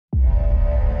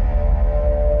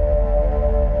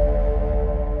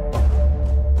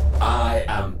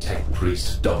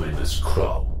Priest Dominus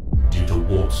Crow. Due to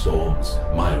warp storms,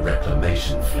 my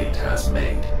reclamation fleet has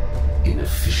made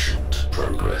inefficient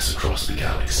progress across the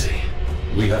galaxy.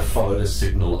 We have followed a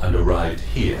signal and arrived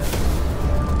here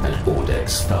at Ordex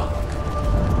Stark.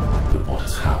 But what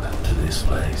has happened to this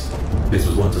place? This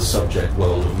was once a subject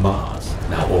world of Mars.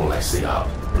 Now all I see are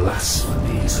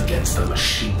blasphemies against the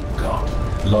machine god.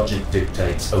 Logic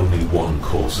dictates only one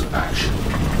course of action.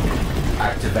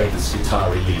 Activate the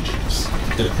Skitari legions.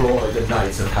 Deploy the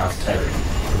Knights of House Terry.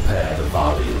 Prepare the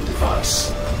Valiant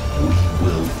device. We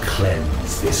will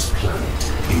cleanse this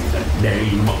planet in the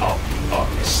name of our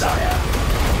Messiah.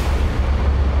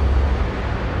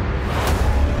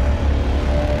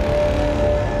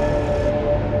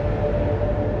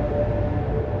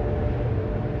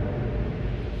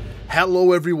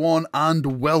 Hello everyone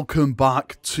and welcome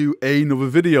back to another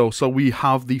video. So we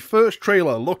have the first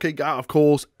trailer looking at, of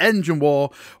course, Engine War.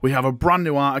 We have a brand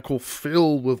new article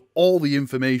filled with all the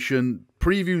information,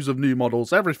 previews of new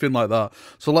models, everything like that.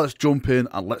 So let's jump in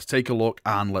and let's take a look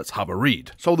and let's have a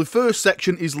read. So the first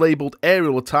section is labelled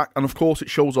Aerial Attack, and of course it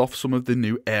shows off some of the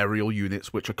new aerial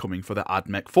units which are coming for the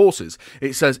AdMech forces.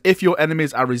 It says if your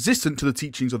enemies are resistant to the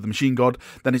teachings of the machine god,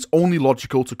 then it's only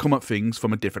logical to come at things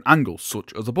from a different angle,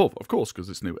 such as above, of course, because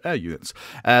it's new air units.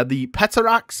 The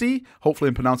Petaraxi, hopefully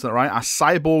I'm pronouncing that right, are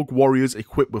cyborg warriors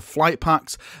equipped with flight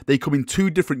packs. They come in two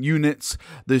different units.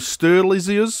 The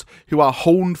Sturliziers, who are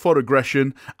honed for aggression,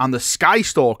 and the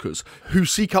Skystalkers, who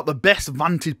seek out the best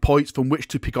vantage points from which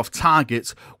to pick off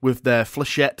targets with their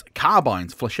flechette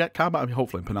carbines. Flechette carbine?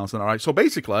 Hopefully I'm pronouncing that right. So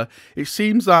basically, it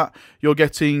seems that you're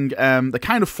getting the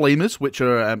kind of flamers, which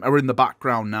are in the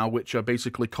background now, which are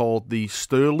basically called the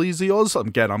Sturliziers.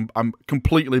 Again, I'm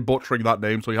completely butchering that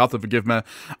name, so you have to forgive me.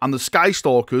 And the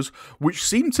Skystalkers, which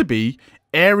seem to be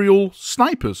aerial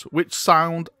snipers, which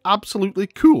sound absolutely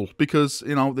cool because,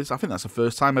 you know, I think that's the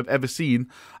first time I've ever seen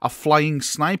a flying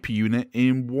sniper unit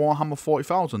in Warhammer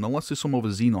 40,000, unless there's some other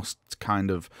Xenos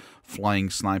kind of flying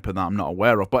sniper that I'm not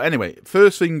aware of. But anyway,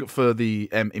 first thing for the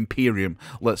Imperium,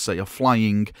 let's say a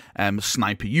flying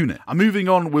sniper unit. I'm moving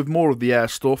on with more of the air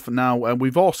stuff now.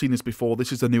 We've all seen this before.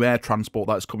 This is the new air transport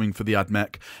that's coming for the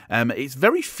AdMech. It's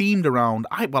very themed around,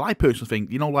 I personally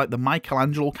think, you know, like the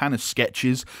Michelangelo kind of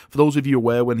sketches. For those of you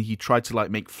aware, when he tried to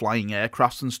like make flying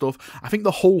aircrafts and stuff, I think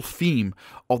the whole theme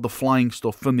of the flying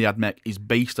stuff from the AdMech is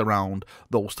based around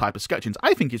those type of sketchings.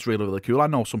 I think it's really, really cool. I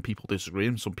know some people disagree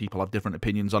and some people have different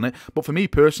opinions on it, but for me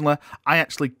personally, I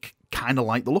actually kind of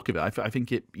like the look of it. I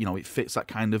think it, you know, it fits that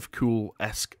kind of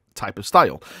cool-esque type of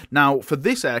style. Now, for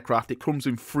this aircraft, it comes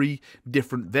in 3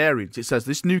 different variants. It says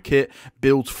this new kit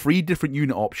builds 3 different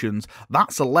unit options.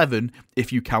 That's 11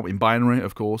 if you count in binary,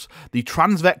 of course. The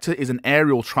Transvector is an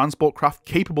aerial transport craft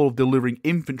capable of delivering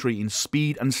infantry in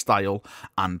speed and style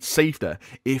and safety.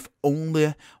 If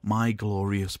only my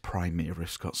glorious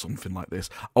Primaris got something like this.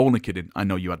 Only kidding. I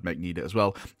know you AdMech need it as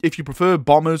well. If you prefer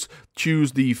bombers,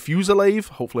 choose the Fusilave,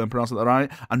 hopefully I'm pronouncing that right,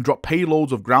 and drop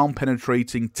payloads of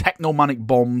ground-penetrating technomanic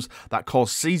bombs that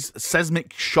cause seismic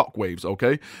shockwaves,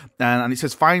 okay? And it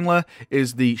says finally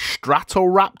is the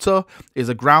Stratoraptor, is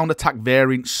a ground attack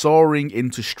variant soaring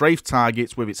into strafe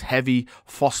targets with its heavy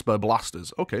Phosphor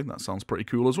blasters. Okay, that sounds pretty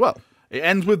cool as well. It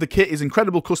ends with the kit is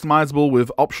incredible customizable with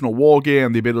optional war gear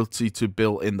and the ability to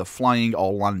build in the flying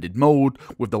or landed mode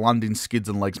with the landing skids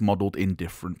and legs modelled in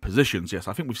different positions. Yes,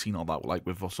 I think we've seen all that, like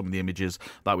with some of the images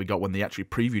that we got when they actually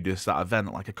previewed this, that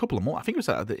event, like a couple of months. I think it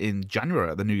was in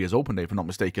January at the New Year's Open Day, if I'm not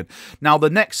mistaken. Now, the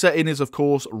next setting is, of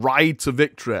course, Ride to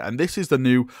Victory, and this is the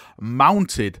new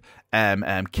mounted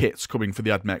kits coming for the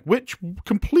AdMech, which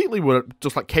completely were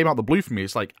just like came out of the blue for me.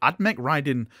 It's like AdMech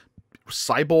riding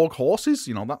cyborg horses,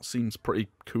 you know, that seems pretty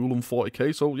cool on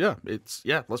 40k. So yeah,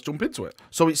 let's jump into it.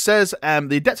 So it says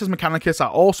the Adeptus Mechanicus are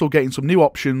also getting some new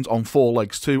options on 4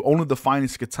 legs too. Only the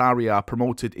finest Skitari are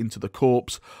promoted into the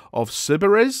corps of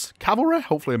Siberez cavalry.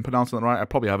 Hopefully I'm pronouncing that right. I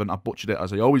probably haven't. I butchered it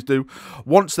as I always do.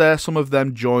 Once there, some of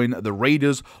them join the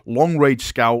Raiders, long-range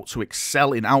scouts who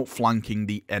excel in outflanking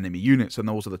the enemy units, and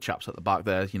those are the chaps at the back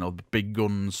there, you know, the big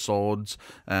guns, swords,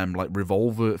 like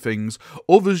revolver things.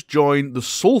 Others join the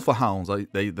Sulphur Hounds.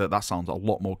 That sounds a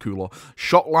lot more cooler.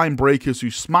 Shot line breakers who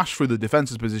smash through the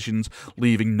defense's positions,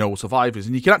 leaving no survivors.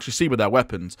 And you can actually see with their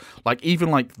weapons, like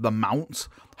even like the mounts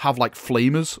have like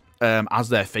flamers as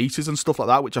their faces and stuff like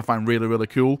that, which I find really, really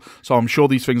cool. So I'm sure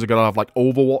these things are going to have like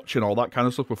Overwatch and all that kind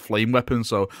of stuff with flame weapons.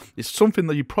 So it's something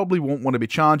that you probably won't want to be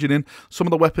charging in. Some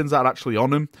of the weapons that are actually on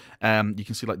them, you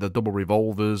can see like the double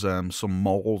revolvers, some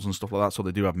mauls and stuff like that. So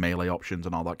they do have melee options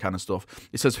and all that kind of stuff.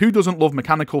 It says, who doesn't love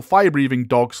mechanical fire-breathing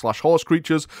dog/horse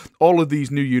creatures? All of these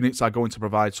new units are going to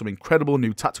provide some incredible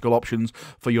new tactical options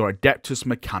for your Adeptus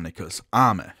Mechanicus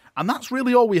army. And that's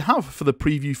really all we have for the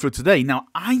preview for today. Now,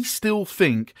 I still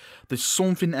think there's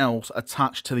something else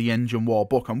attached to the Engine War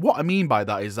book. And what I mean by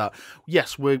that is that,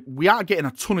 yes, we are getting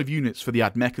a ton of units for the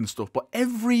AdMech and stuff, but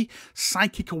every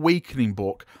Psychic Awakening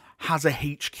book has a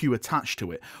HQ attached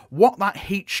to it. What that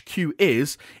HQ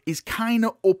is kind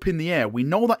of up in the air. We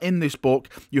know that in this book,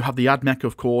 you have the AdMech,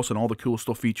 of course, and all the cool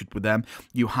stuff featured with them.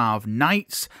 You have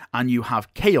Knights, and you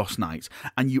have Chaos Knights,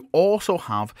 and you also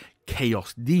have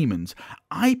Chaos Demons.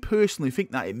 I personally think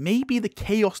that it may be the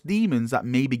Chaos Demons that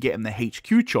may be getting the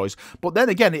HQ choice, but then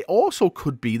again, it also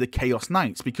could be the Chaos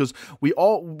Knights, because we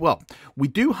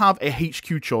do have a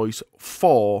HQ choice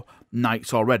for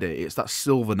Knights already. It's that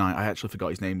Silver Knight, I actually forgot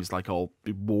his name, is like all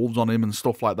wolves on him and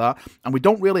stuff like that, and we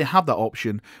don't really have that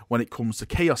option when it comes to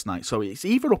Chaos Knights, so it's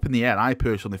either up in the air, I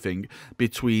personally think,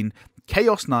 between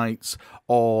Chaos Knights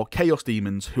or Chaos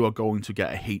Demons who are going to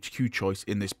get a HQ choice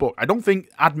in this book. I don't think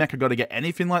AdMech are going to get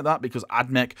anything like that, because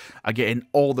AdMech are getting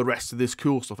all the rest of this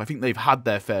cool stuff. I think they've had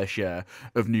their fair share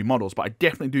of new models, but I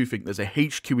definitely do think there's a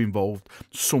HQ involved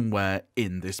somewhere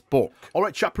in this book.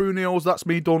 Alright, Chaprunios, that's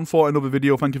me done for another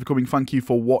video. Thank you for coming, thank you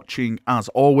for watching as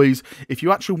always. If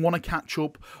you actually want to catch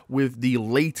up with the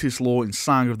latest lore in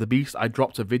Saga of the Beast, I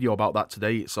dropped a video about that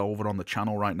today. It's over on the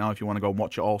channel right now if you want to go and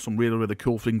watch it all. Some really, really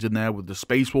cool things in there with the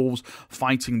Space Wolves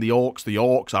fighting the Orcs. The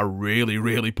Orcs are really,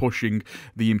 really pushing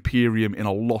the Imperium in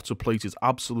a lot of places,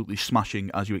 absolutely smashing,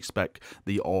 as you expect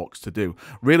the Orcs to do.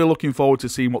 Really looking forward to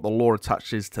seeing what the lore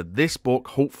attaches to this book.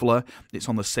 Hopefully it's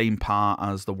on the same par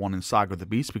as the one in Saga of the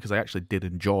Beast, because I actually did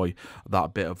enjoy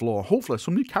that bit of lore. Hopefully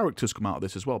some new characters come out of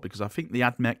this as well, because I think the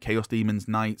AdMech, Chaos Demons,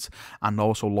 Knights, and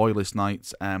also Loyalist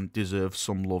Knights deserve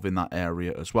some love in that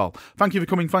area as well. Thank you for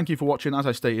coming, thank you for watching. As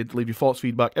I stated, leave your thoughts,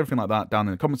 feedback, everything like that down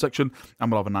in the comment section,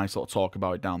 and we'll have a nice little talk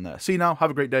about it down there. See you now,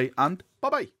 have a great day, and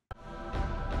bye-bye.